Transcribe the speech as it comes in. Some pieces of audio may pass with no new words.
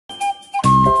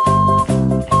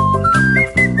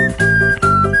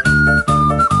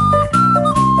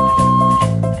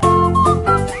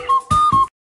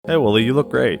Hey, Wooly, you look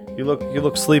great. You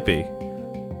look sleepy.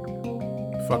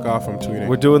 Fuck off, I'm tweeting.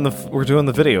 We're doing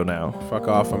the video now. Fuck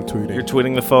off, I'm tweeting. You're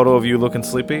tweeting the photo of you looking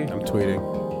sleepy? I'm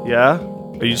tweeting. Yeah?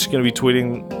 Are you just gonna be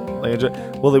tweeting?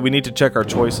 Wooly, we need to check our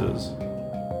choices.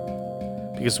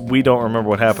 Because we don't remember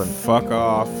what happened. Fuck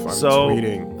off, I'm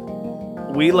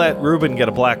tweeting. We let Ruben get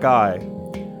a black eye.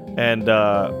 And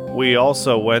we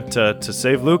also went to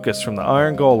save Lucas from the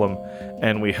Iron Golem.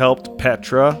 And we helped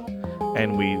Petra.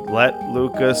 And we let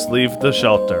Lucas leave the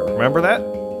shelter. Remember that?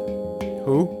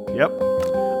 Who? Yep.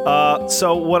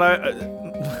 So what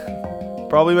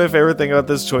probably my favorite thing about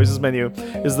this choices menu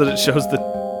is that it shows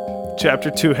that Chapter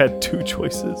 2 had 2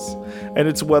 choices. And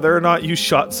it's whether or not you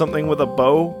shot something with a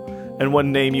bow and what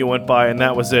name you went by, and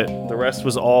that was it. The rest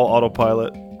was all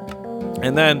autopilot.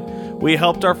 And then we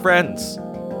helped our friends.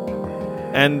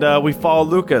 And we followed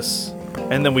Lucas.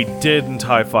 And then we didn't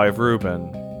high-five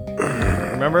Ruben.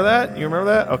 Remember that? You remember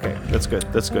that? Okay, that's good.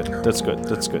 That's good. That's good.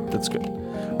 That's good. That's good.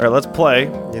 All right, let's play.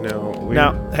 You know,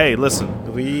 Now, hey,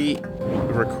 listen. We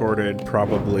recorded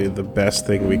probably the best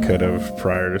thing we could have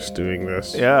prior to doing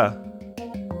this. Yeah.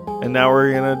 And now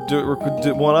we're gonna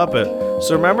do one-up it.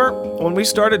 So remember, when we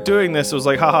started doing this, it was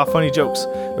like, haha, funny jokes.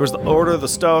 There was the Order of the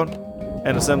Stone,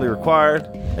 and Assembly Required,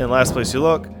 and Last Place You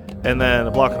Look, and then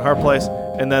A Block and Hard Place,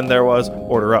 and then there was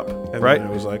Order Up, and right?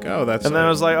 Then it was like, oh, that's And then it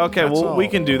was like, okay, well, we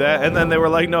can do that. And then they were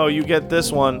like, no, you get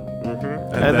this one.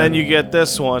 And then you get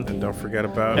this one. And don't forget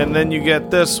about... And then you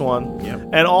get this one. Yep.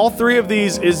 And all 3 of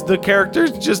these is the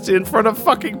characters just in front of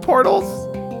fucking portals.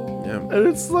 Yep. And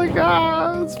it's like,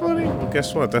 that's funny. Well,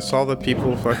 guess what? That's all that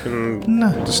people fucking...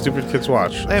 the stupid kids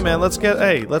watch. Hey, man, let's get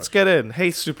in.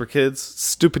 Hey, stupid kids.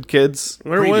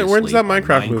 When's that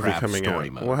Minecraft movie coming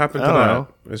out? What happened to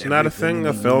that? Isn't that a thing,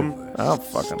 a film? I don't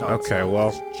fucking know. Okay,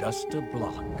 well... Just a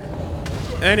block.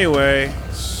 Anyway,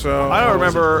 so... I don't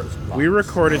remember... We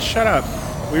recorded... Shut up.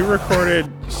 We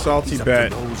recorded Salty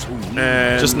Bet,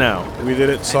 and... Just now. We did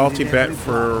it Salty Bet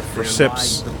for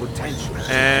Sips.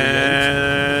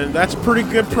 And that's a pretty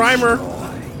good primer.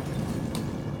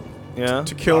 Yeah?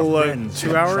 To kill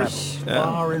 2 hours? Yeah.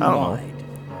 Far and I don't know.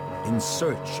 wide, in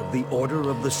search of the Order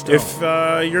of the Stone.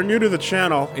 If you're new to the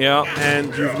channel, Yeah.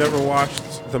 and you've never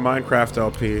watched the Minecraft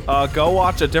LP, Go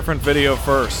watch a different video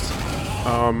first.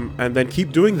 and then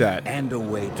keep doing that. and a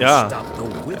way to Yeah. stop the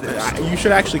withers. You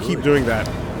should actually keep doing that.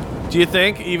 Do you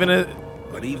think, even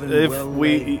But even if well-laid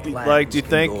we, plans like, do you can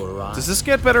think, go awry. does this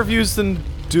get better views than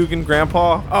Duke and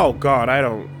Grandpa? Oh God, I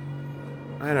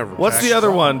never. What's the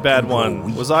other one, bad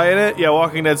one? Was I in it? Yeah,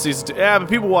 Walking Dead Season 2. Yeah, but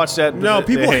people watched that. No,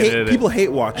 they hated it. people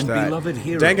hate watch And that. beloved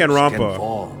heroes Danganronpa can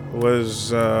fall.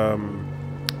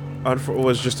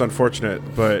 was just unfortunate,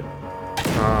 but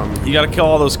You gotta kill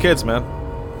all those kids, man.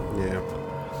 yeah.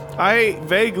 I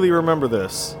vaguely remember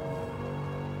this.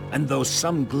 And though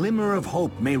some glimmer of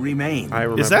hope may remain, I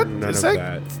remember Is that- none is of that-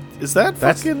 that. Is that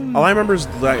That's fucking... all I remember is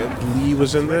that Lee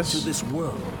was in to this. this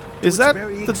world, Is its that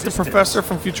very the existence professor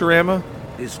from Futurama?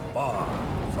 is far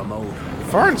from over.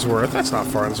 Farnsworth. That's not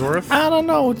Farnsworth. I don't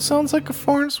know. It sounds like a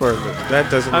Farnsworth. That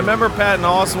doesn't. I remember Patton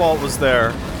Oswalt was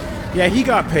there. Yeah, he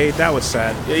got paid. That was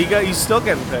sad. Yeah, you still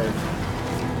getting paid.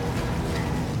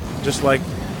 Just like,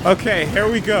 okay,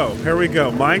 here we go. Here we go.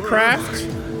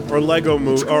 Minecraft or Lego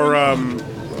movie or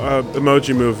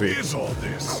Emoji Movie. Is all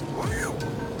this?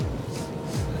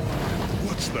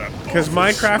 What's that? Because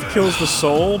Minecraft kills the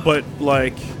soul, but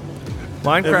like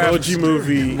Minecraft Emoji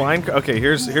Movie. Okay,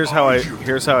 here's how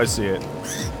I see it.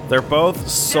 They're both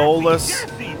soulless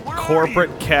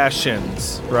corporate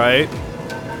cash-ins, right?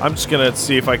 I'm just gonna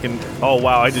see if I can. Oh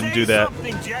wow, I didn't do that.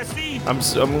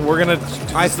 We're gonna.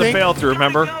 I It's the think- fail through.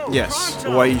 Remember? Yes.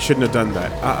 Why you shouldn't have done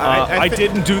that. I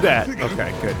didn't do that.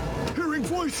 Okay, good. Hearing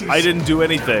voices. I didn't do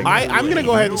anything. I'm gonna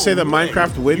go ahead and say that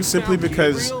Minecraft wins simply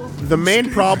because the main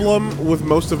problem with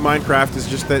most of Minecraft is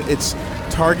just that its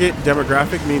target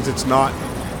demographic means it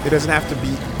doesn't have to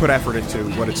be put effort into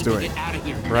what it's doing,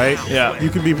 right? Yeah. You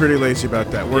can be pretty lazy about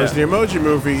that. Whereas Yeah. the Emoji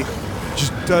Movie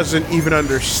just doesn't even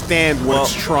understand what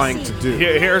it's trying to do.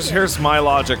 Here's my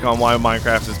logic on why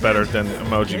Minecraft is better than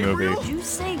Emoji Movie. Did you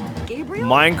say Gabriel?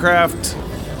 Minecraft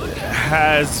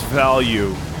has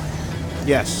value.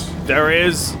 Yes. There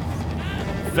is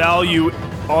value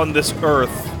on this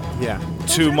earth Yeah.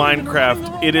 to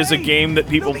Minecraft. It is a game that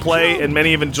people play and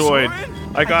many have enjoyed.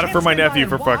 I got it for my nephew,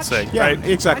 for fuck's sake. Yeah. Right?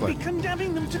 Exactly.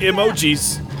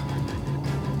 Emojis.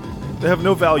 They have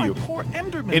no value.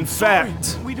 In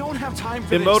fact,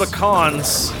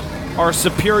 emoticons are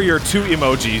superior to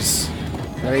emojis.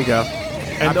 There you go.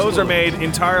 And those are made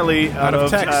entirely out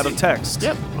of text.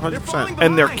 Yep. 100%.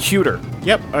 And they're cuter.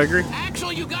 Yep. I agree.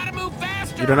 Axel, you gotta move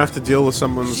faster. You don't have to deal with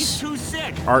someone's She's too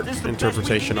sick. art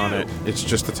interpretation on it. It's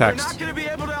just the text. gonna be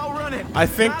able to outrun it. I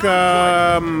think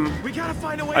We gotta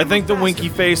find a way. I think the winky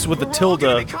face with the tilde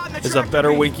is a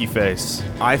better winky face.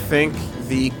 I think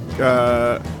the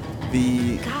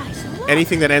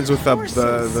anything that ends with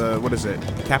the what is it?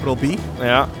 Capital B?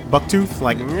 Yeah, Bucktooth?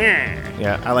 Like,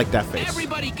 yeah. I like that face.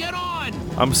 Everybody get on!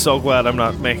 I'm so glad I'm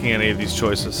not making any of these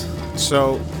choices.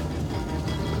 So,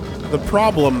 the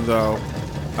problem, though,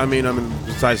 I mean,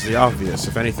 besides the obvious,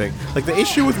 if anything, like, the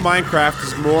issue with Minecraft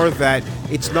is more that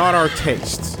it's not our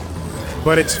taste,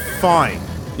 but it's fine.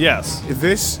 Yes.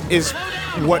 This is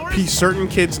what certain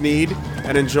kids need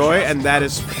and enjoy, and that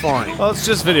is fine. Well, it's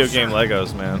just video game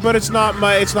Legos, man. But it's not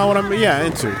what I'm,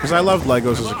 into, because I loved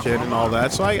Legos as a kid and all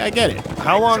that, so I get it.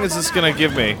 How long is this gonna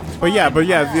give me? But yeah, the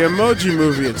Emoji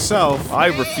Movie itself, I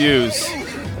refuse.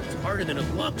 Harder than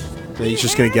it looks. he's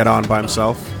just gonna get on by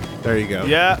himself. There you go.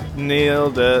 Yeah,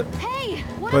 nailed it. Hey,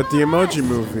 what But the about Emoji us?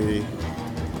 Movie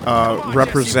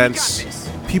represents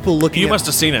people looking You at... must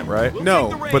have seen it, right?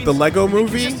 No, but the Lego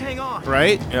Movie, Just hang on.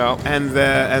 right? Yeah. And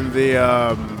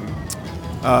the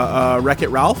Wreck-It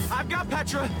Ralph I've got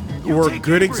Petra. were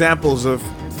good examples of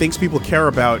things people care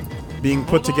about being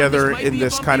put together in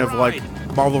this kind of like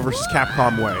Marvel vs.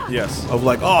 Capcom way. Yes. Of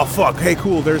like, oh fuck, hey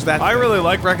cool, there's that. I thing. really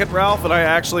like Wreck-It Ralph, and I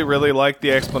actually really like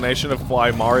the explanation of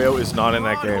why Mario is not in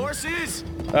that game. Horses.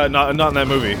 Not in that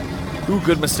movie. Ooh,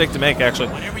 good mistake to make, actually.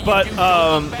 But,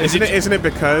 Isn't it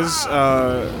because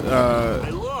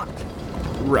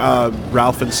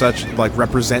Ralph and such like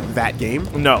represent that game?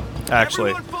 No,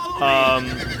 actually. Everyone follow me.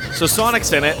 So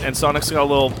Sonic's in it, and Sonic's got a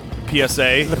little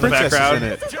PSA in the Princess background.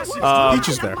 is in it. Um, Peach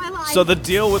is there. So the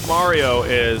deal with Mario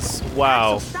is,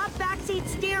 wow, Stop backseat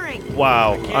steering.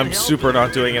 wow, I'm super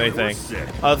not doing anything.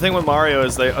 The thing with Mario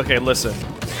is okay, listen,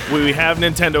 we have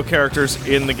Nintendo characters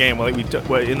in the game, like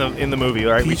in the movie,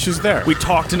 right? Peach is there. We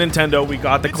talked to Nintendo, we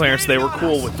got the clearance, they were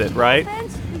cool with it, right?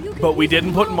 But we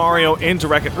didn't put Mario into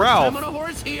Wreck-It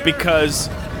Ralph because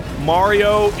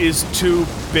Mario is too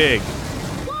big.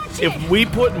 If we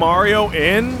put Mario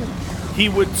in, he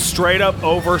would straight up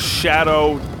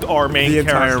overshadow our main The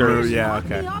entire characters. movie, yeah,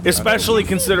 okay. Especially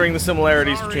considering the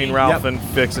similarities between Ralph Yep. and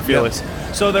Fix and Felix.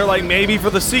 So they're like, maybe for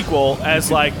the sequel, as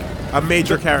like A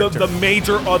major character. the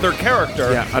major other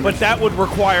character, Yeah, but that would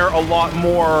require a lot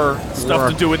more stuff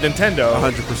Work. to do with Nintendo.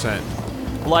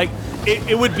 100%. Like,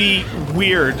 it would be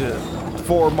weird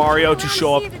for Mario to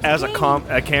show up as a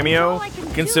cameo,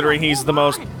 considering he's the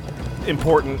most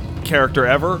important character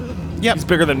ever. Yep. He's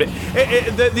bigger than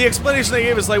the explanation they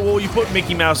gave is like, well, you put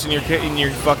Mickey Mouse in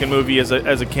your fucking movie as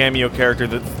a cameo character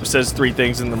that says 3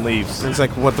 things and then leaves. And it's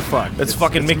like, what the fuck? It's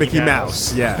fucking Mickey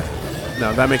Mouse. Yeah.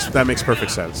 No, that makes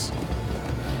perfect sense.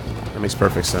 That makes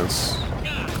perfect sense.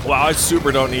 Wow, I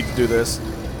super don't need to do this.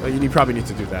 Well, you probably need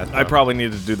to do that. I probably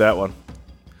need to do that one.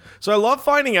 So I love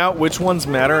finding out which ones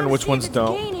matter and which ones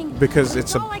don't. because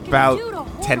it's about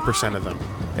 10% of them.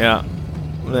 Yeah.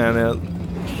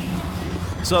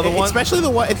 So the one, Especially the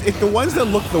ones that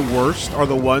look the worst are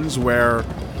the ones where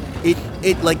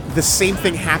it like the same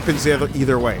thing happens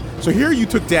either way. So here you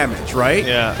took damage, right?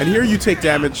 Yeah. And here you take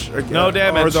damage. No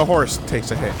damage. Or the horse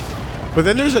takes a hit. But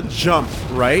then there's a jump,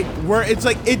 right? Where it's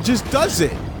like it just does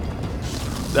it.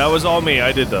 that was all me.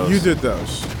 I did those. You did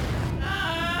those.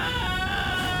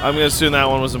 I'm gonna assume that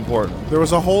one was important. There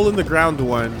was a hole in the ground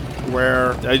one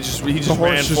where He just the horse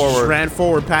ran just forward. ran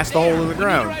forward past the hole in the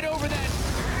ground. Right over that.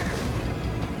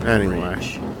 Anyway.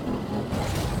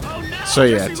 So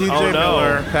yeah, TJ Oh, no.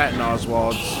 Miller, Patton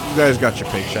Oswalt, you guys got your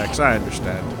paychecks. I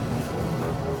understand.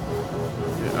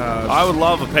 I would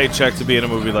love a paycheck to be in a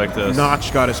movie like this.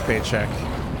 Notch got his paycheck.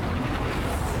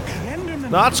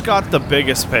 Notch got the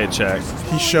biggest paycheck.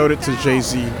 He showed it to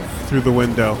Jay-Z through the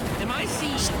window, Am I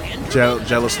seeing Enderman?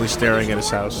 jealously staring at his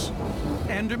house.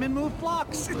 Endermen move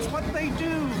blocks. It's what they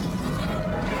do.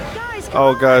 Guys,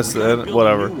 Oh, guys,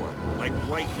 whatever. Like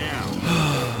right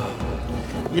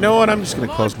now. You know what? I'm just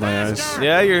gonna close my eyes.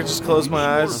 Yeah, you're just close my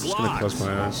I'm eyes. just gonna close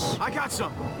my eyes. I got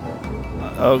some.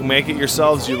 Oh, make it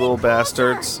yourselves, you little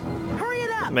bastards. hurry it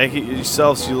up. Make it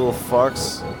yourselves, you little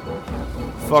fucks.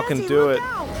 Fucking Jesse, do look it.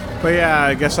 out. But yeah,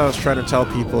 I guess I was trying to tell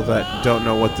people that don't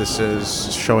know what this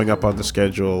is showing up on the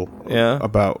schedule. Yeah.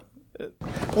 About.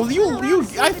 Well,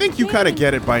 I think you kind of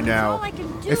get it by now.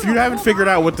 If you haven't figured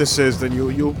out what this is, then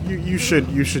you should.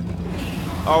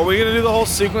 Are we gonna do the whole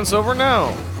sequence over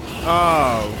now?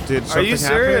 Oh, did Are something you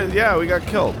serious? happen? Yeah, we got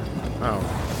killed.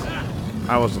 Oh,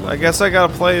 I wasn't. I guess I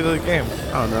gotta play the game.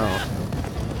 Oh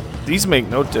no. These make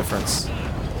no difference.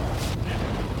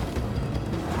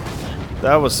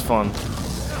 That was fun.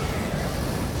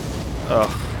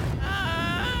 Ugh.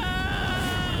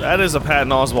 That is a Patton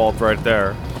Oswalt right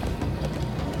there.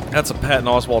 That's a Patton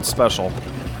Oswalt special.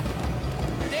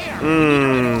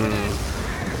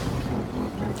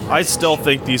 I still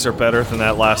think these are better than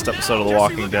that last episode of The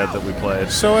Walking Dead that we played.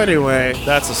 So anyway,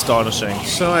 That's astonishing.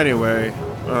 so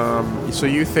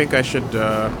you think I should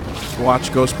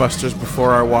watch Ghostbusters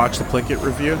before I watch the Plinkett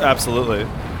review? Absolutely.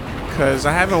 Because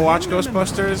I haven't watched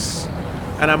Ghostbusters,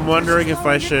 and I'm wondering if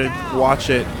I should watch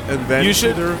it and then You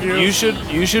should. do the review.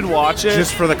 You should watch it.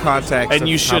 just for the context. and of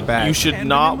you how should bad. you should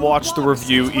not watch the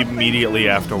review immediately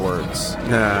afterwards.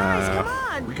 Nah. Come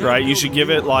on. Right? You should give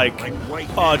it like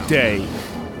a day,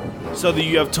 so that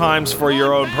you have times for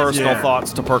your own personal Yeah.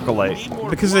 thoughts to percolate.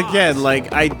 Because again,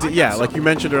 like like you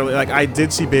mentioned earlier, like I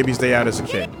did see Baby's Day Out as a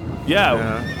kid.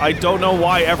 Yeah, I don't know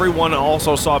why everyone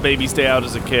also saw Baby's Day Out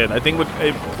as a kid. I think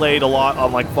it played a lot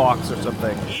on like Fox or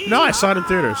something. No, I saw it in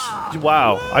theaters.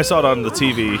 Wow, I saw it on the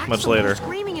TV much later.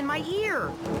 Screaming in my ear.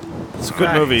 It's a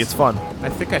good movie. It's fun. I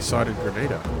think I saw it in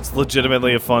Grenada. It's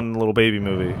legitimately a fun little baby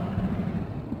movie.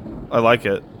 I like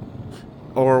it.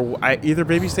 Or either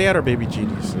Baby's Day Out or Baby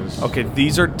Geniuses. Okay,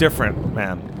 these are different,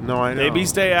 man. No, I know.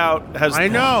 Baby's Day Out I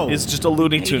know. is just a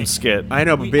Looney Tunes skit. I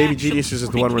know, but Baby Geniuses is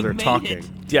the one where they're talking.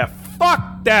 Yeah,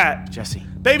 fuck that. Jesse.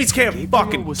 Babies can't Gabriel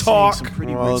fucking was talk. saying some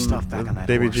pretty Well, weird stuff back on that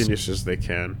Baby horse. Geniuses, they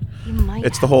can. You might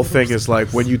It's the have whole a little thing is like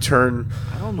when you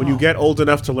when you get old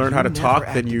enough to learn how to never talk,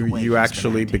 then acted the way you he's been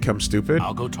actually acting. become stupid.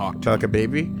 I'll go talk to like a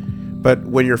baby. But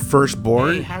when you're first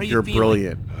born, Hey, how are you you're feeling?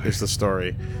 brilliant, is the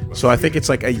story. So I think it's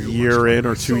like a year in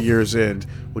or 2 years in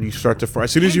when you start to form.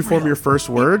 As soon as you form your first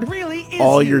word, really is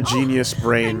all you. your genius I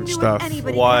brain knew stuff. if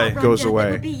anybody Why? could outrun goes death, it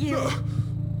away. would be you.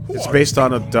 It's based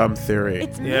on a dumb theory.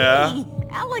 It's Yeah. me,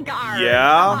 Elgar.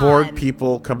 Yeah? Bored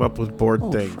people come up with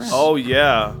bored things. Oh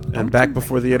yeah. And back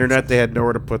before the internet, they had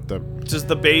nowhere to put them. Does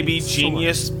the baby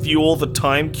genius fuel the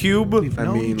time cube? We've I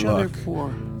known mean, each other look.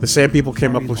 for The same people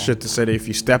came up with shit to say that if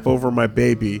you step over my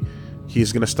baby,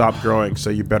 he's gonna stop growing, so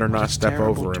you better not step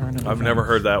terrible over turn him. of I've never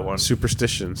heard that one.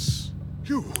 Superstitions.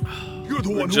 You're the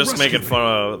one who Just rescued making me. fun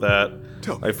of that.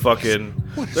 Tell me, I fucking.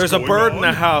 what is There's a going bird in on?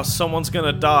 the house. Someone's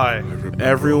gonna die.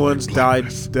 Everyone's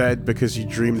dead because you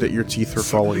dreamed that your teeth were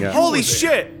falling out. Holy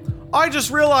shit! I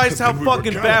just realized how Then we were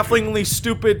fucking galloping. bafflingly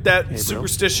stupid that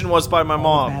superstition was by my All that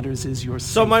mom. matters is your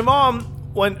So my mom,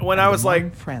 when I was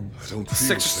like friend. I don't feel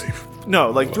six, safe. no,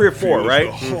 like 3 or 4, Feels right?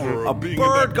 the horror A of being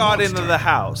bird that got monster. into the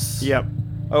house. Yep.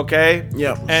 Okay?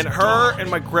 Yep. And her and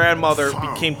my grandmother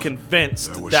Found. became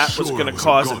convinced I was that was sure going it to was a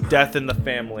cause gunner. death in the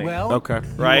family. Well, Okay.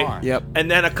 you right? are. Yep. And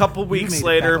then a couple made weeks it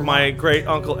later, back my alive. great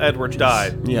uncle Edward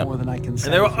died. Yep. More than I can say.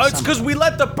 And they were, for oh, it's some because of we them.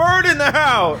 let the bird in the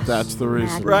house. That's the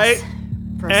reason. Right?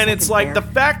 For a And it's second like there, the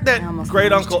fact I that almost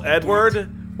great managed uncle to forget.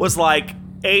 Edward was like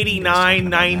 89,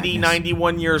 90,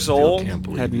 91 years old. Can't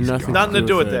believe Had he's nothing gone. Nothing to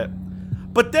do with it.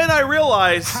 But then I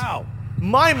realized How?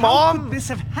 my How mom could this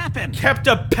have happened? kept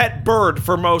a pet bird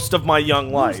for most of my young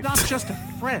Who's life. not just a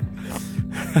friend,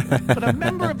 but a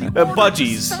member of the order of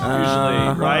Budgies, the usually,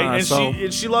 Sun. right? And so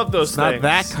she loved those It's not things.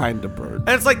 that kind of bird. And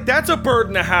it's like, that's a bird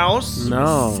in the house.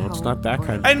 No, it's not that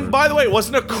kind of And bird. by the way, it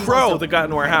wasn't a crow that got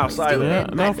into our house either. Yeah,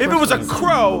 no, of If it course was a not.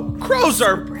 crow, crows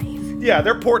are, yeah,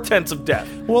 they're portents of death.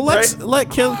 Well, right?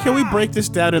 can we break this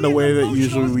down in a way that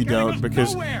usually we don't?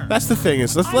 Because that's the thing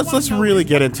is let's really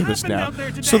get into this now.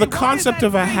 So the concept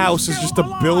of a house is just a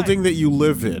building that you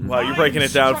live in. Wow, you're breaking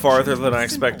it down farther than I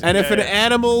expected. And if an Yeah.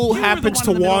 animal happens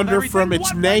to wander from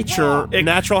its nature,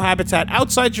 natural habitat,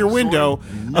 outside your window,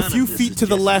 a few feet to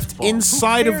the left,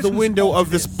 inside of the window of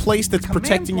this place that's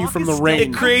protecting you from the it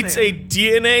rain. creates a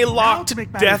DNA-locked To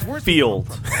make matters death worse, field.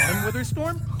 And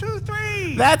Witherstorm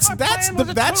 2-3. That's Our that's plan the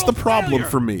was a that's the total problem failure.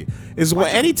 for me. Is when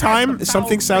anytime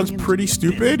something sounds pretty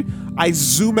stupid, I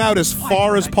zoom out as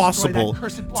far as possible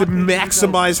to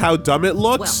maximize how dumb it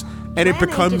looks, and it Plan A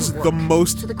becomes didn't the work.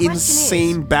 most So the question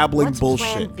insane is, babbling what's bullshit.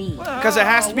 Plan B? Because it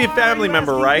has to be a family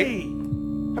member, right?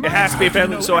 It has to be a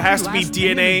family, so it has to be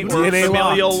DNA or DNA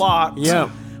familial locked. locked. Yeah.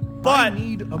 But,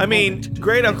 need a I mean, moment to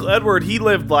great Uncle Edward, he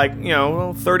lived like,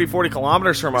 30, 40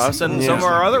 kilometers from us, and some of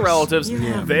our other relatives,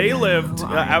 they lived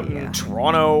out in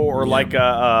Toronto or like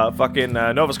fucking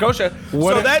Nova Scotia.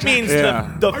 What so if- that means Yeah.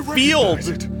 the I field, recognize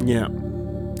it. Yeah.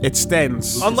 It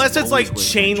stands. unless it's like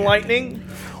chain lightning.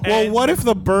 Well, and- what if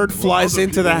the bird flies Other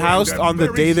into the people house wearing on the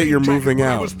very day that same you're jacket moving when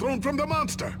I out? was thrown from the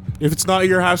monster. If it's not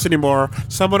your house anymore,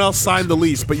 someone else signed the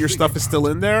lease, but your stuff is still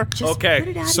in there. Just Okay. put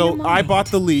it out of So your I mind. bought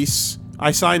the lease. I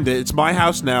signed it. It's my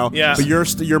house now. Yeah. But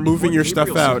you're moving your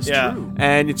stuff out. Yeah.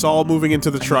 And it's all moving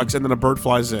into the trucks, and then a bird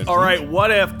flies in. All right,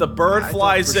 what if the bird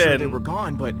flies They in were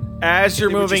gone, but as you're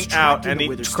they were moving just trapped out and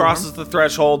in he the Witherstorm. crosses the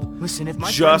threshold Listen, if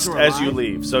my just friends are as you alive,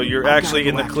 leave? So you're I've actually gotta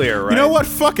in the go after clear, them. right? You know what?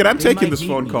 Fuck it. I'm They taking might this need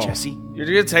phone me, call. Jesse. You're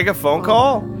gonna take a phone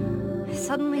call? I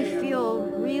suddenly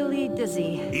feel really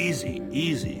dizzy. Easy,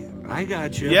 easy. I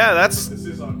got you. Yeah, that's. This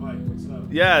is on mic. What's up?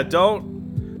 Yeah,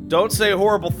 don't say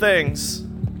horrible things.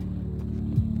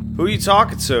 Who are you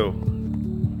talking to?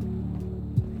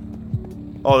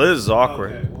 Oh, this is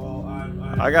awkward. Okay, well,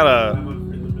 I gotta-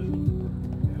 I'm in the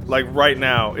middle. Like right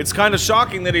now. It's kind of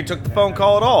shocking that he took the phone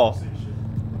call at all.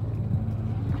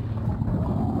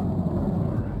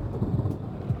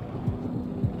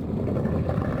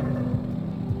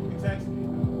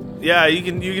 Yeah, you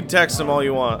can text him all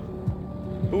you want.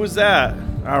 Who was that?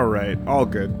 All right, all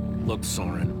good. Look,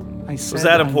 Soren. I said Was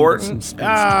that I needed important? some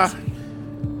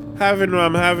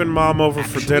I'm having mom over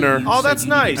for dinner, Oh, that's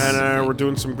nice. and we're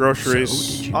doing some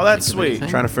groceries. Oh, that's sweet.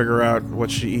 Trying to figure out what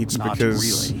she eats Not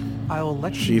because really. I'll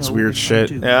let she you eats know weird if I shit.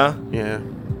 do. Yeah. yeah.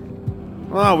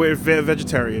 Well, we're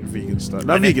vegetarian, vegan stuff.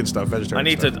 Not vegan stuff,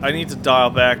 vegetarian. I need to dial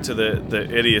back to the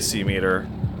idiocy meter.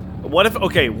 What if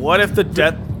what if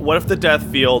the death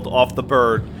field off the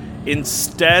bird,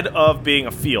 instead of being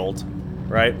a field,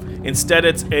 right? Instead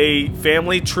it's a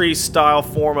family tree style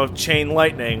form of chain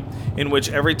lightning in which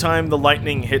every time the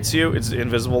lightning hits you, it's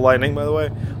invisible lightning by the way,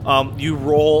 you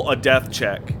roll a death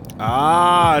check.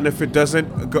 Ah, and if it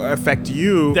doesn't affect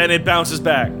you, Then it bounces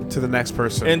back to the next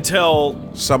person until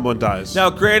someone dies. now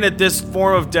granted this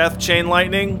form of death chain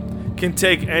lightning can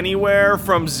take anywhere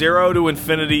from 0 to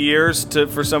infinity years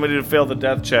for somebody to fail the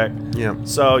death check. Yeah.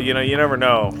 So, you know, you never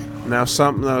know. Now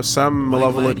some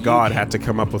malevolent god had to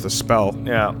come up with a spell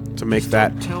Yeah. to make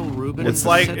that. Tell Ruben. It's I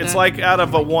like said it's that. like out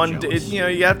of a Might be 1, jealous. you know,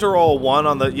 you have to roll a 1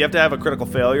 on the. You have to have a critical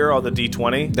failure on the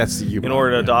d20. That's the human. in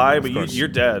order to die, of but course. you're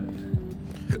dead.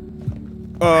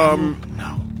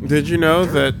 No. Did you know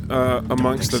that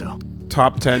amongst the so.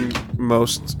 top 10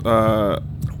 most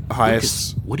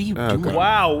highest? Lucas, what are you Okay. doing?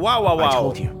 Wow! Wow! Wow! Wow! I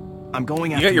told you. I'm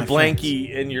going You after got your my friends.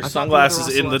 blankie and your I thought sunglasses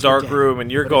Brother in the Ocelots dark were dead, room, and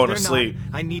you're but going if to they're sleep.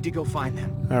 not, I need to go find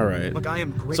them. All right. Look, I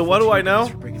am grateful So what do to I you know?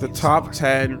 guys for bringing The me top this far.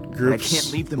 10 groups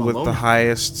can't leave them with alone. the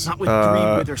highest Not with three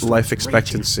Witherspoons life raging.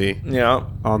 expectancy Yeah.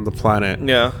 on the planet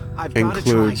Yeah. I've got to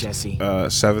try, includes Jesse.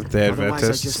 Seventh-day Otherwise, I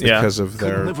Adventists just because of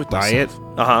couldn't their live with diet,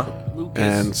 myself. Uh huh. Lucas,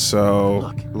 and so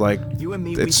Look, like you and me,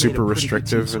 we've made it's a super pretty good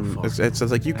team restrictive, so and far. it's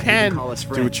like you I can wouldn't call us do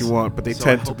what you friends, want, but they so I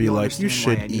tend to hope be you like you understand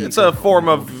why should I did eat. It's a form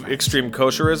of extreme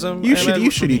kosherism. You and should it-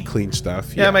 you should eat clean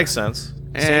stuff. Yeah, it makes sense.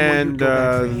 and Same way you go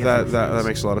back for the that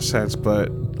makes a lot of sense.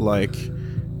 But like,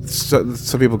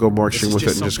 some people go more extreme is with it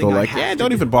just and just go something I like, have yeah, to don't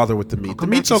do. even bother with the meat. The come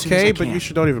back meat's as soon as okay, I but can. you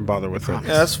should don't even bother with it. Yeah,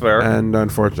 that's fair. And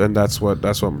unfortunately, and that's what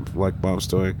like Mom's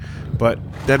doing. But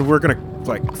then we're gonna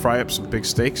like fry up some big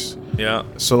steaks. Yeah.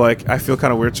 So like I feel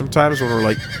kind of weird sometimes when we're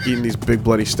like eating these big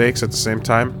bloody steaks at the same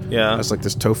time. Yeah. As like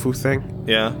this tofu thing.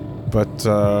 Yeah. But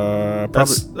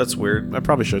probably That's weird. I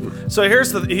probably shouldn't. So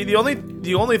here's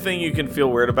the only thing you can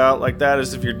feel weird about like that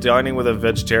is if you're dining with a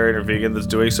vegetarian or vegan that's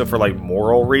doing so for like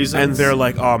moral reasons. And they're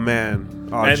like, oh man.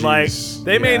 Oh, and like jeez.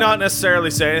 they may Yeah. not necessarily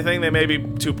say anything. They may be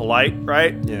too polite,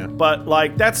 right? Yeah. But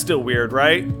like that's still weird,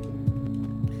 right?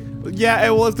 Yeah,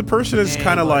 well, if the person is Hey,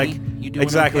 kind of buddy, like you doing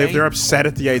exactly, if okay? they're upset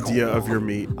at the idea of your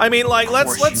meat. I mean, like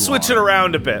course let's you switch it are.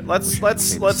 around a bit. Let's say the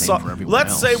same for everyone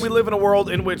say else. we live in a world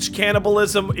in which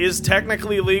cannibalism is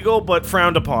technically legal but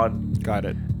frowned upon. Got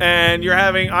it. And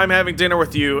I'm having dinner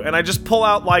with you, and I just pull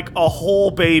out like a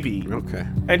whole baby Okay.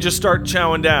 and just start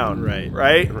chowing down. Right.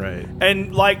 Right.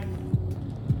 And like,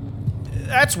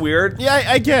 that's weird. Yeah,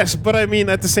 I guess, but I mean,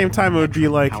 at the same time, it would be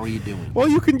like, How are you doing? well,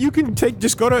 you can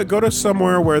just go to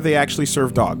somewhere where they actually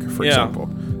serve dog, for Yeah. example.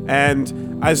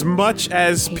 And as much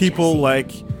as Hey, people Jesse.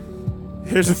 like,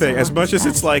 here's the thing: as much as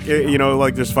it's like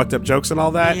like there's fucked up jokes and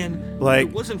all that, Man, like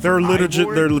it wasn't there for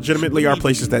legitimately are Ivor.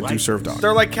 places that do Like serve dog.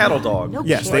 They're like cattle dog. No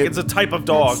Yes, kid. they- Like it's a type of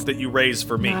dog That's that you raise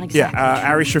for meat. not Yeah, exactly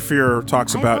Ari true. Shafir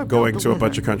talks I about worked going out to a the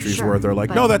bunch of liver, countries sure, where they're like,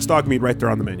 but- no, that's dog meat right there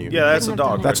on the menu. Yeah, that's a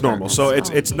dog. That's right there. normal. So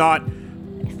it's not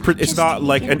it's not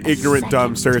like an ignorant,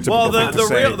 dumb, stereotypical Well, thing to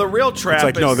the say. real trap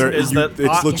like, no, is, there- is you- that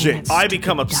it's legit. I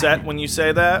become upset when you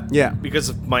say that. Yeah. Because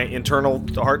of my internal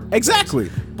heart. Exactly.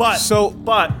 But So-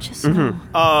 Just know,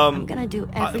 I'm gonna do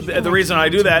everything. the reason I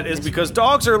do that is because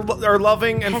dogs are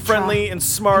loving and Petra, friendly and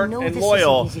smart I know and this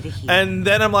loyal, isn't easy to hear. and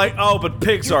then I'm like, oh, but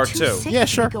pigs You're are too too. sick Yeah, to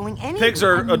sure. be going anywhere. Pigs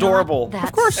are I'm not adorable. that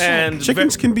Of course. sick. And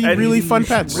Chickens can be and really fun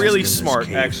pets. really in this smart,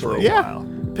 cave actually. for a Yeah. while.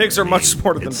 Pigs are much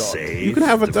smarter than It's dogs. safe, You can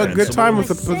have a good time with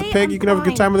Say a pig. I'm You can have a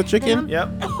good time with a fine, chicken. then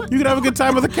Yep. You can have a good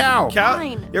time with a cow. Cow.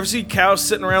 Fine. You ever see cows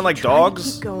sitting around like Try to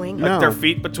dogs? keep going. Like No. their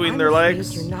feet between I'm their afraid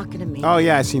legs? You're not gonna make Oh it.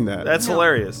 yeah, I seen that. That's No.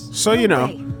 hilarious. So you know,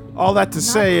 way. all that to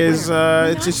say is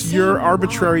I'm it's not just saying your you're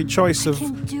arbitrary wrong. choice I of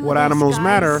can do what this, animals guys.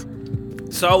 matter.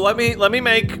 So let me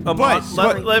make a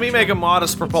let me make a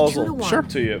modest proposal Sure.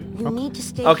 to you. You need to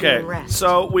stay here Okay, and rest.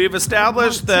 so we've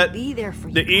established I want that to be there for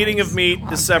you the eating guys. of meat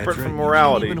is separate Petra, from you can't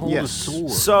morality. even hold a Yes.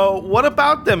 sword. So what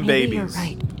about them Maybe you're babies?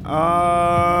 right.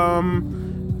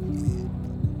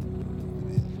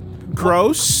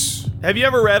 Gross. Have you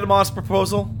ever read Moss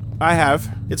Proposal? I have.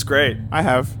 It's great. I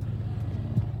have.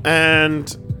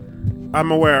 And I'm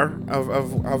aware of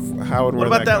how and What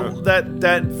where about goes.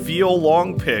 that veal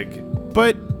long pig?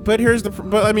 But here's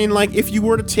but I mean, like, if you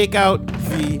were to take out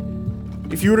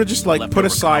if you were to just like put Leftover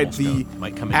aside the cobblestone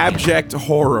might come in handy. abject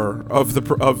horror of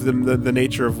the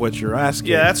nature of what you're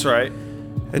asking, Yeah, that's right.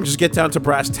 and just get down to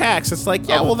brass tacks, it's like,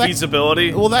 yeah, Oh, well, that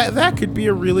feasibility. that could be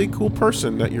a really cool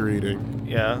person that you're eating,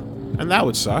 Yeah, and that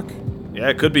would suck. yeah,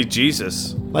 it could be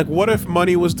Jesus. Like, what if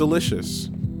money was delicious?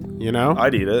 You know,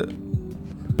 I'd eat it.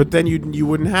 but then you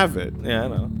wouldn't have it, Yeah, I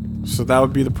know. so that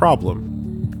would be the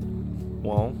problem.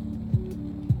 Well,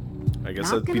 I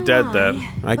guess Not I'd be gonna dead lie. then.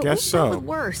 I But guess we've dealt so. with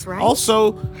worse, right?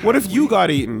 Also, what if you got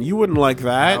eaten? You wouldn't like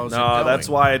that. How's it No, that's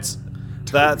going?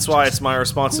 why it's my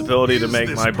responsibility to is make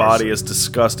this my body person? as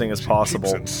disgusting as Keeps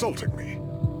possible. insulting me.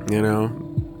 You know,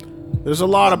 there's a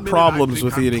lot of One minute I problems think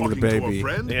with I'm eating the talking to a baby.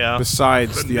 friend, Yeah.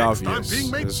 Besides The the next time obvious,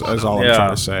 being made is fun of. all I'm Yeah. trying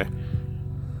to say.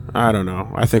 I don't know.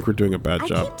 I think we're doing a bad I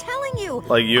job. keep telling you.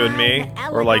 Like you and me,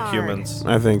 I'm or like Eligard. humans.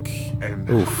 I think. And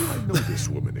Oof. how do I know this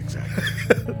woman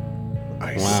exactly?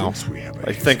 I Wow. sense we have a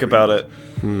Like think history. about it.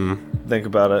 Think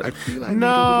about I it. feel I need a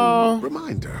No. little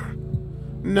reminder.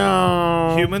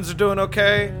 No. Humans are doing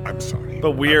okay, I'm sorry.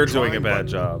 but we're I'm doing a trying, bad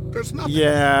but job. There's nothing.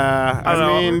 Yeah. I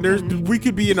don't know. mean, we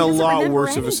could be in a doesn't lot remember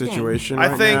worse of a anything. situation I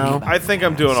right think now. I think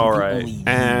I'm doing all right.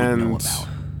 And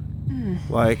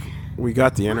like, we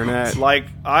got the internet, Like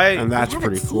and that's haven't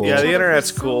pretty seen cool. each yeah, other the for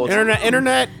internet's so cool. long.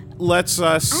 Internet lets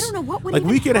us. I don't know what would like,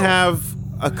 even we could help. have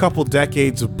a couple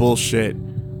decades of bullshit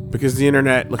because the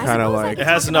internet I kind of suppose I like. could It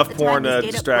has talk enough about the time porn we to stayed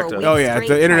up distract for a us. week Oh yeah, straight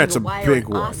the internet's a trying to wire big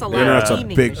an one. ocelot The internet's a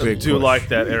gaming big, machine. big Do push. like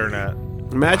that internet.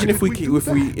 Imagine if we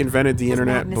invented the His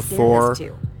internet madness scared before us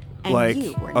too. And like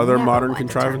you were other never modern one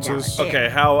to turn down contrivances. a dare. Okay,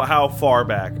 how far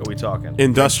back are we talking?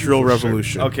 Industrial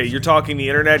Revolution. Okay, you're talking the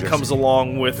internet comes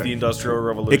along with the Industrial It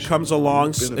Revolution. comes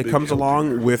along. It comes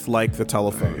along with like the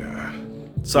telephone.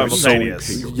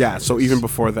 simultaneous. Yeah. So even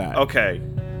before that. Okay,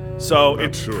 so it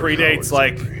Not sure how predates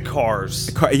like exactly.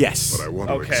 cars. Yes. But I want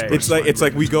to Okay. express It's my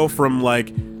like we go from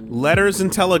like letters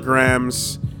and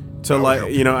telegrams to I'll like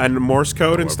help and Morse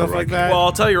code and however stuff I like can. that. Well,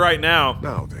 I'll tell you right now.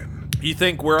 Now then, You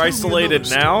think we're tell me isolated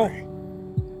another now? story.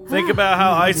 Think about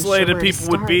how I'm not even isolated sure where to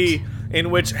people would be in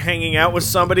which hanging out with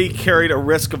somebody carried a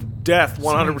risk of death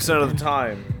 100% of the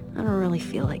time. I don't really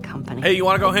feel like company. Hey, you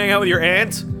want to go hang out with your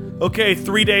aunt? Okay,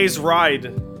 3 days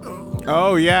ride.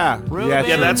 Oh yeah.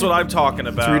 Yeah, that's what I'm talking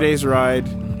about. 3 days ride.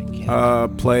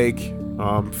 Plague.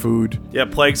 Food. Yeah,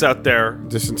 Plague's out there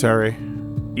Dysentery.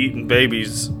 eating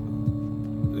babies.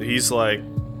 He's like,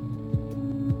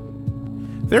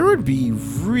 There would be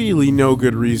really no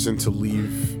good reason to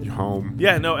leave home.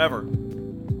 yeah, no, ever.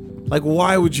 Like,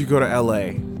 why would you go to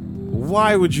LA?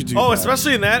 Why would you do that? Oh,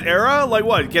 especially in that era? Like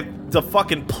what? Get the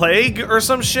fucking plague or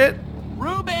some shit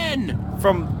Reuben!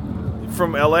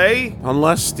 from LA?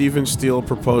 Unless Steven Steele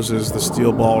proposes the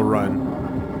Steel Ball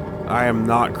Run, I am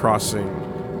not crossing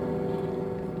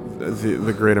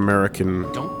the Great American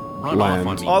Don't run land. off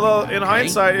on me. Although in okay?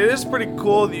 hindsight, it is pretty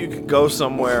cool that you could go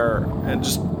somewhere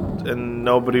and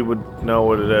nobody would know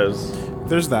what it is.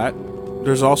 There's that.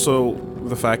 There's also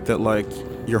the fact that like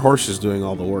your horse is doing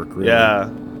all the work. Really. Yeah.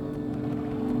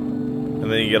 And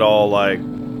then you get all like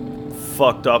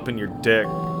fucked up in your dick.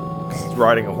 'Cause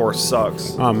riding a horse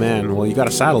sucks. Oh man. Well, you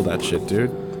gotta saddle that shit,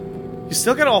 dude. You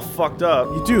still get all fucked up.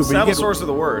 You do, but you Saddle get- sores are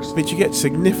the worst. But you get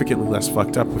significantly less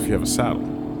fucked up if you have a saddle.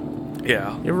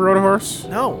 Yeah. You ever rode a horse?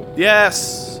 No.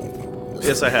 Yes.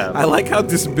 Yes, I have. I like how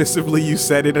dismissively you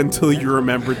said it until you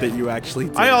remembered that you actually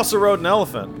did. I also rode an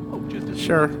elephant.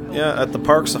 Sure. Yeah, at the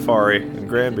park safari in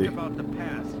Granby. About the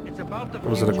past. It's about the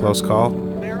Was it a close call?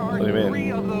 There are What do you mean?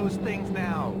 3 of those things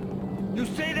now. You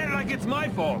say that like it's my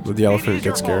fault. Did the elephant It is get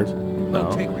your scared? fault. No.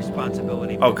 I'll take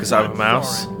responsibility. Oh, 'cause I'm a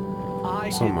mouse? I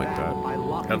Something did like that. by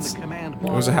locking That's- the command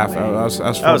It was a half hour. I was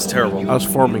That was terrible. I was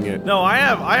forming it. No, I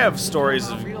have stories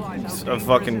of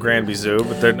fucking Granby Zoo,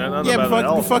 but they're none Yeah, about but an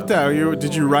fuck, elephant. fuck that.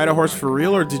 Did you ride a horse for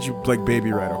real, or did you like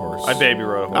baby ride a horse? I baby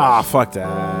rode a horse. Ah, fuck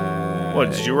that.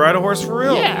 What, did you ride a horse for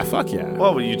real? Yeah, fuck yeah.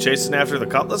 What, were you chasing after the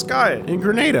Cutlass guy? In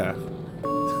Grenada,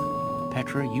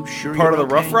 Petra, you sure Part of you're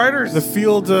the Rough okay? Riders? the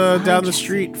field down the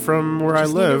street from where Just I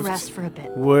need to lived rest for a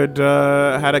bit. would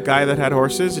had a guy that had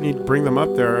horses, and he'd bring them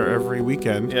up there every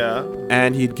weekend. Yeah.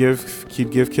 And he'd give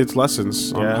kids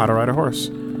lessons on Yeah. how to ride a horse,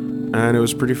 and it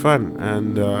was pretty fun.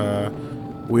 And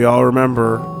we all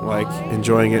remember like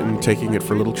enjoying it and taking it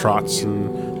for little trots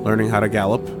and learning how to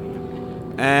gallop.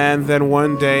 And then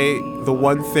one day, the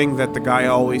one thing that the guy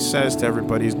always says to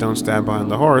everybody is don't stand behind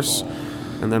the horse.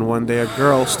 And then one day a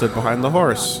girl stood behind the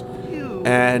horse.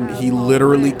 And he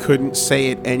literally couldn't say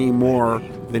it any more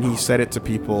than he said it to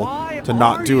people to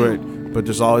not do it. But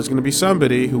there's always going to be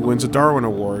somebody who wins a Darwin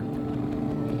Award.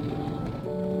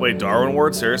 Wait, Darwin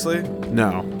Award? Seriously?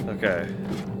 No. Okay.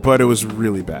 But it was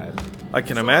really bad. I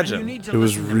can imagine. It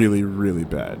was really, really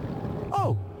bad.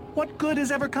 Oh, what good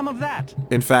has ever come of that?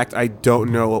 In fact, I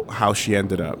don't know how she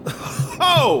ended up.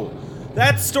 Oh!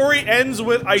 That story ends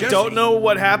with I don't know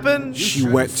what happened? She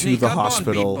went to the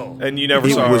hospital. And you never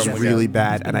It saw her was again. really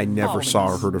bad, and I never saw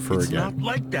or heard of her It's again. not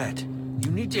like that.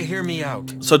 You need to hear me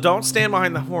out. So don't stand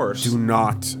behind the horse. Do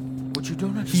not. What you don't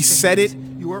understand. He said it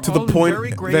You are to the all in point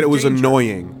very grave that it was danger.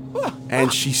 annoying,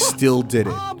 and she still did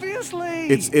it. Obviously.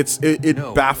 It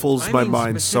No, baffles I my mean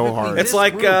mind so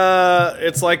specifically hard.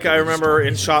 It's like I remember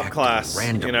in shop class,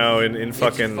 you know, in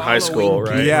fucking high school,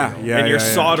 right? Yeah, And you're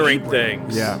yeah. soldering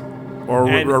things. Yeah. Or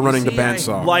And we're running the see, I-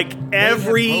 bandsaw. Like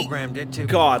every programmed it to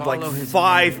God, like follow his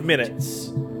 5 minutes.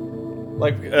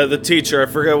 Like the teacher, I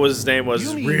forget what his name was,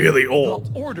 You mean really the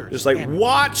old. orders Just like, and-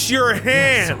 watch your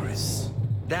hands.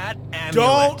 that amulet.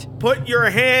 Don't put your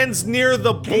hands near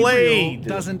the Gabriel blade.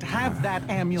 doesn't have that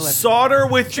amulet. Solder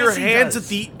with your Jesse hands does. at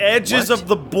the edges What? of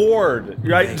the board,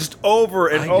 right? Just over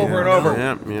and over and over.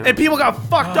 Yeah, yeah. And people got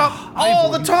fucked up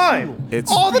all the time. It's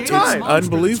all the it's time.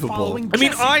 unbelievable. I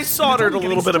mean, I soldered a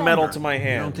little bit of metal to my I don't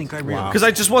hand think I realize. because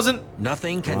I just wasn't.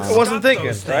 Nothing can. I wasn't stop thinking,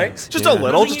 those right? things. Just Yeah. a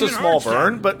little, Nothing just a even small hurts them.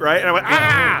 burn, but right. And I went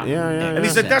ah. Yeah. And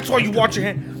he said, "That's why you watch your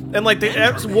hand." And like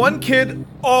one kid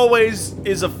always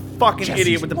is a fucking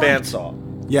idiot with the bandsaw.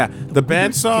 Yeah, the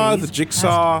bandsaw, the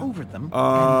jigsaw. Over them,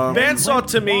 Bandsaw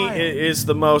to me is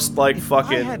the most like I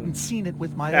fucking hadn't seen it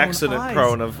with my own accident eyes.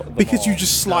 prone of them Because you all.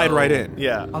 just slide right in.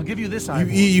 Yeah. I'll give you this.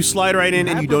 You slide right in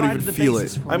and you don't even feel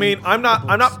it. I mean, I'm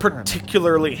not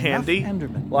particularly handy.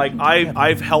 Like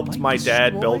I've helped my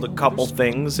dad build a couple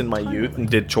things in my youth and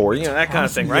did chores, you know, that kind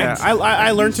of thing, right? Yeah,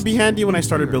 I learned to be handy when I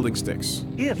started building sticks.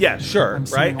 Yeah, sure,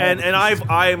 right? And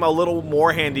I'm a little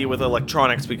more handy with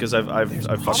electronics because I've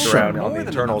fucked around on the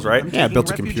internals, right? Yeah, I built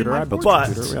a computer. I built a But-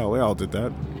 computer. Yeah, we all did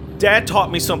that. Dad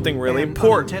taught me something really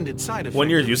important when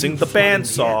you're using the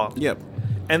bandsaw. Yep.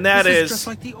 And that This is is, just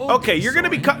like the old okay, you're going to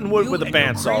be cutting wood with a and your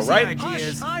bandsaw, crazy right?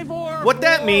 ideas. What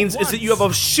that means is that you have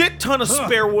a shit ton of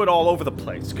spare wood all over the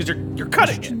place because you're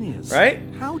cutting it, right?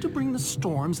 How to bring the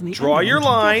storms and the Draw your Endermen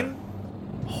line,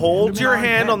 hold your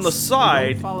hand on the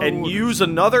side, and use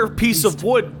another piece of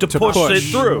wood to push it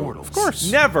through. Of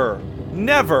course.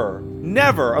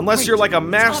 Never, unless you're like a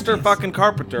master fucking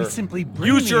carpenter, We simply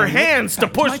bring use the your amulet hands to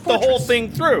back to push my the whole fortress.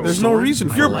 thing through. There's no reason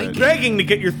for You're it. begging to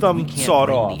get your thumb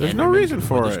sawed off. There's no reason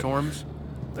for it. Storms.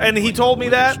 And he told me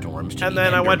that, Storms to and the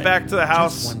then I went Endermen. back to the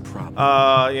house, Just one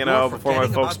problem. you know, You're before my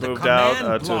forgetting folks about the moved out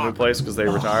command to a new block. place because they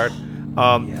retired.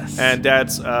 Yes. And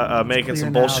Dad's making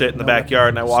some Clear now, bullshit in the no backyard,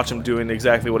 and I weapons watch him doing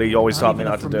exactly what he always taught me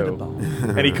not to do.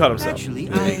 And he cut himself. Actually,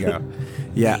 There you go.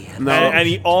 Yeah. No. And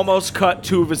he almost cut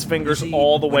 2 of his fingers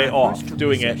all the way when I off first took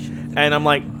doing it. possession And I'm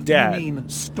like, You Dad, mean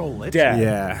stole it? Dad.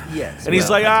 Yeah. yes. And he's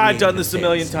well, like, that's I've me done in this a the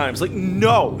million face. times. Like,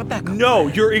 no, back up. no,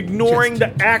 you're ignoring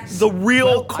the real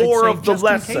Well, I'd core say of the just in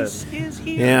lesson. case is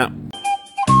here. Yeah.